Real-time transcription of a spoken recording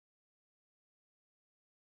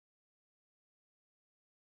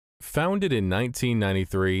Founded in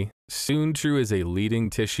 1993, Soontrue is a leading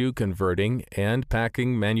tissue converting and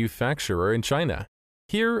packing manufacturer in China.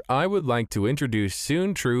 Here, I would like to introduce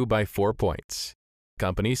Soontrue by 4 points.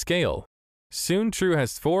 Company scale. Soontrue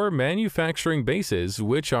has 4 manufacturing bases,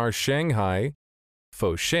 which are Shanghai,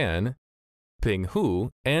 Foshan,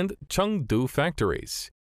 Pinghu, and Chengdu factories.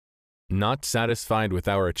 Not satisfied with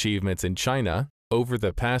our achievements in China, over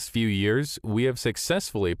the past few years, we have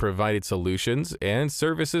successfully provided solutions and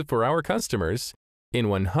services for our customers in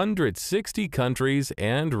 160 countries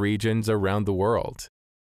and regions around the world.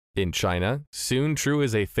 In China, Soontrue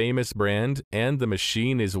is a famous brand and the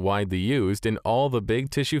machine is widely used in all the big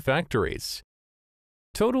tissue factories.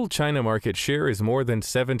 Total China market share is more than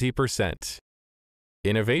 70%.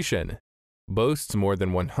 Innovation. Boasts more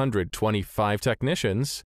than 125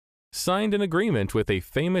 technicians. Signed an agreement with a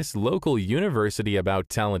famous local university about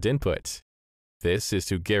talent input. This is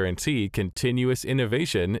to guarantee continuous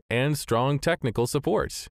innovation and strong technical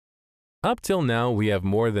support. Up till now, we have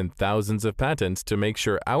more than thousands of patents to make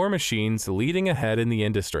sure our machines leading ahead in the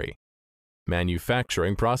industry.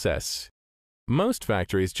 Manufacturing process. Most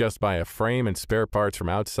factories just buy a frame and spare parts from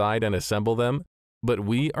outside and assemble them, but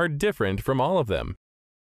we are different from all of them.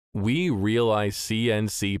 We realize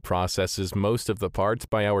CNC processes most of the parts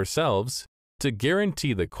by ourselves to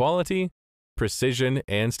guarantee the quality, precision,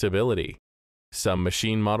 and stability. Some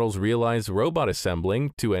machine models realize robot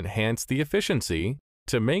assembling to enhance the efficiency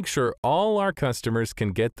to make sure all our customers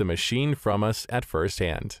can get the machine from us at first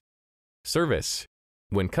hand. Service.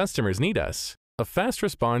 When customers need us, a fast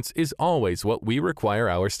response is always what we require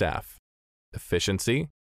our staff. Efficiency,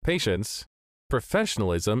 patience,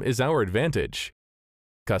 professionalism is our advantage.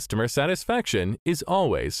 Customer satisfaction is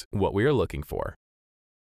always what we are looking for.